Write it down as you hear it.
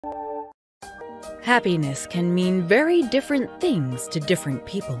Happiness can mean very different things to different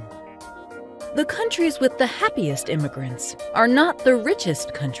people. The countries with the happiest immigrants are not the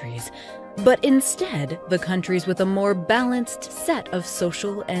richest countries, but instead the countries with a more balanced set of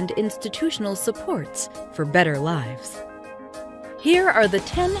social and institutional supports for better lives. Here are the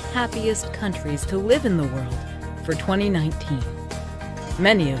 10 happiest countries to live in the world for 2019.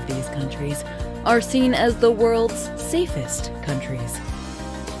 Many of these countries are seen as the world's safest countries.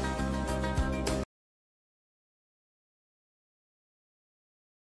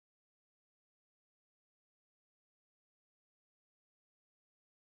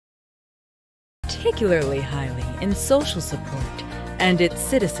 Particularly highly in social support and its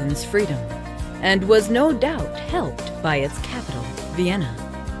citizens' freedom, and was no doubt helped by its capital, Vienna,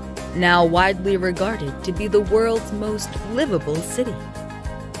 now widely regarded to be the world's most livable city.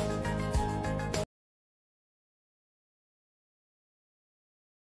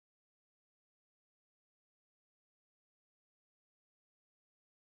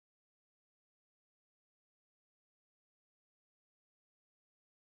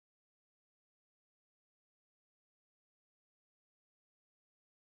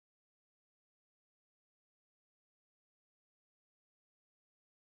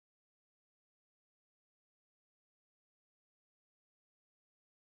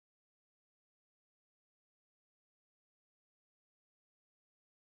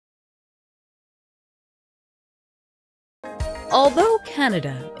 Although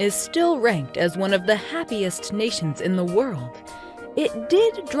Canada is still ranked as one of the happiest nations in the world, it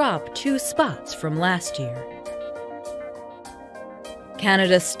did drop 2 spots from last year.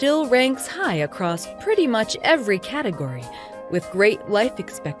 Canada still ranks high across pretty much every category, with great life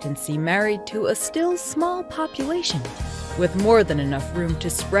expectancy married to a still small population, with more than enough room to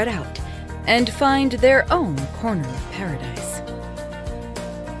spread out and find their own corner of paradise.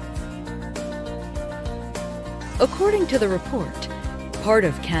 According to the report, part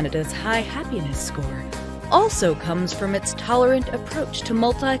of Canada's high happiness score also comes from its tolerant approach to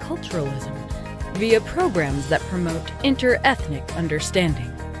multiculturalism via programs that promote inter-ethnic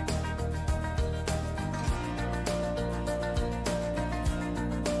understanding.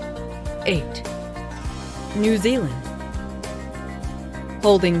 Eight, New Zealand.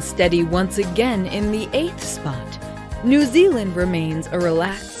 Holding steady once again in the 8th spot, New Zealand remains a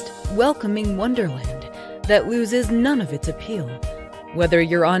relaxed, welcoming wonderland that loses none of its appeal, whether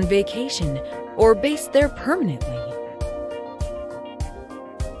you're on vacation or based there permanently.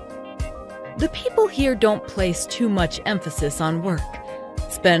 The people here don't place too much emphasis on work,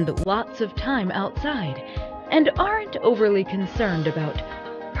 spend lots of time outside, and aren't overly concerned about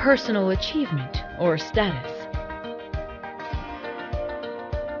personal achievement or status.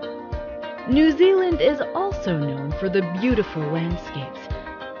 New Zealand is also known for the beautiful landscapes,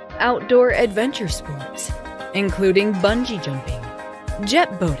 outdoor adventure sports, including bungee jumping,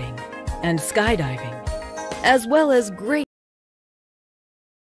 jet boating, and skydiving, as well as great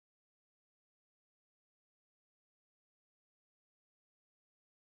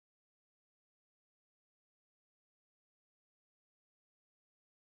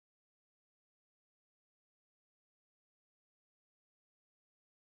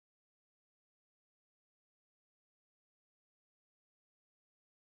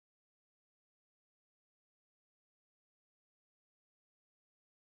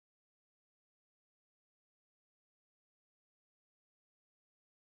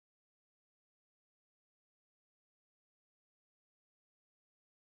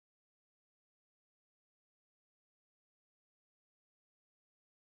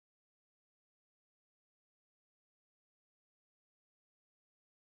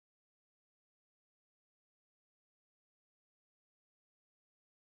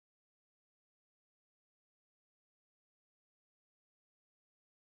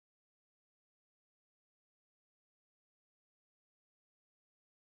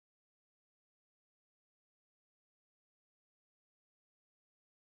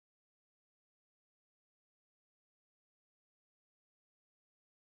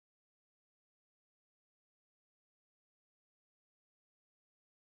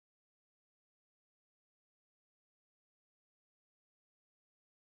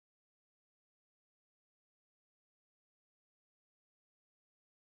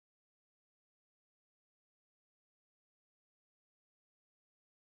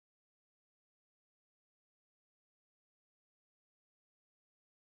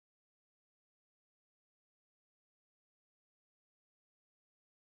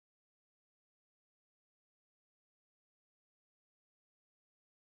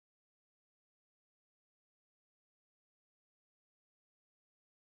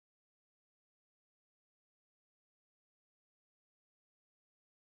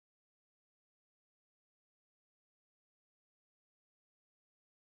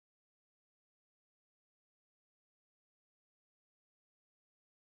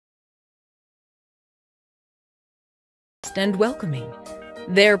honest and welcoming.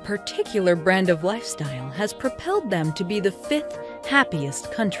 Their particular brand of lifestyle has propelled them to be the 5th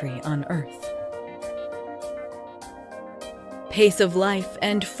happiest country on Earth. Pace of life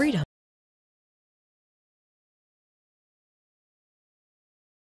and freedom.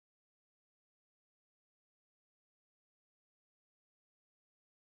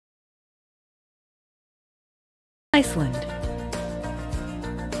 Iceland.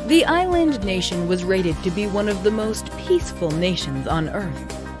 The island nation was rated to be one of the most peaceful nations on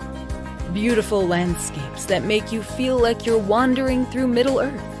Earth. Beautiful landscapes that make you feel like you're wandering through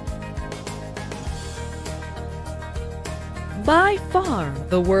Middle-earth. By far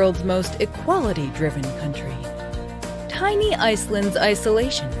the world's most equality-driven country, tiny Iceland's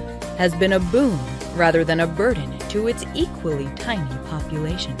isolation has been a boon rather than a burden to its equally tiny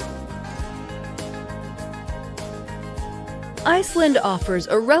population. Iceland offers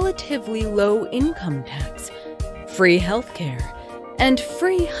a relatively low income tax, free healthcare, and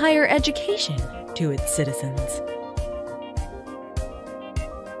free higher education to its citizens.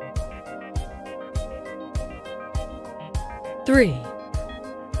 Three,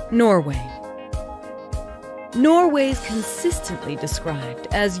 Norway. Norway is consistently described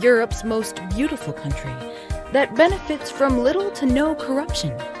as Europe's most beautiful country that benefits from little to no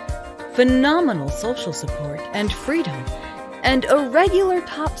corruption, phenomenal social support and freedom, and a regular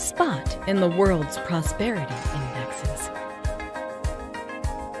top spot in the world's prosperity indexes.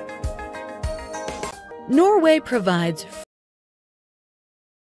 Norway provides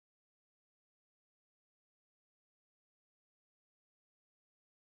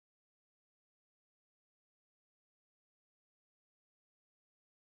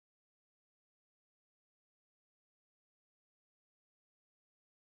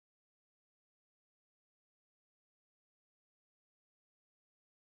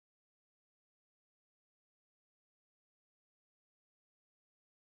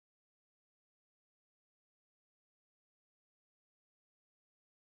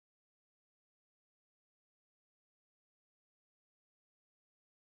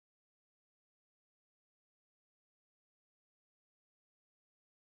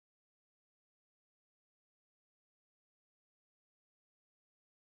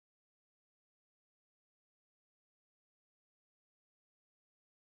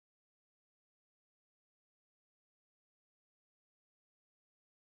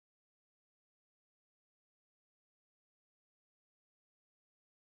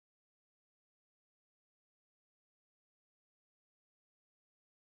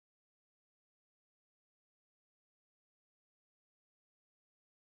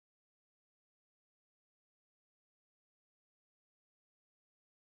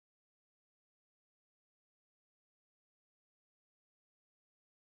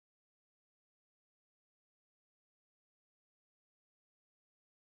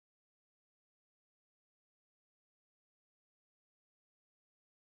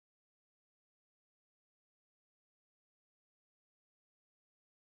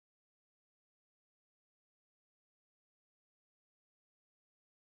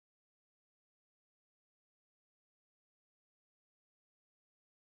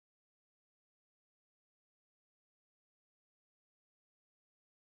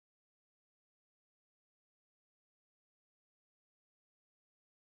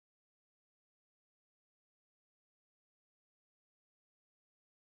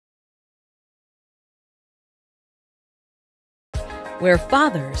where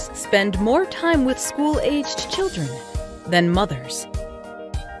fathers spend more time with school-aged children than mothers.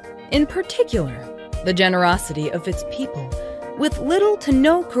 In particular, the generosity of its people, with little to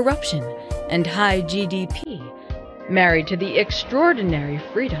no corruption and high GDP, married to the extraordinary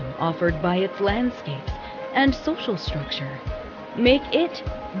freedom offered by its landscapes and social structure, make it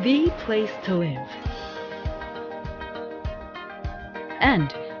the place to live.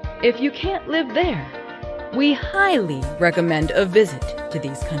 And if you can't live there, we highly recommend a visit to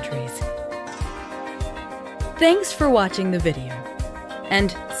these countries. Thanks for watching the video,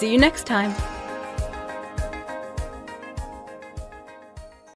 and see you next time.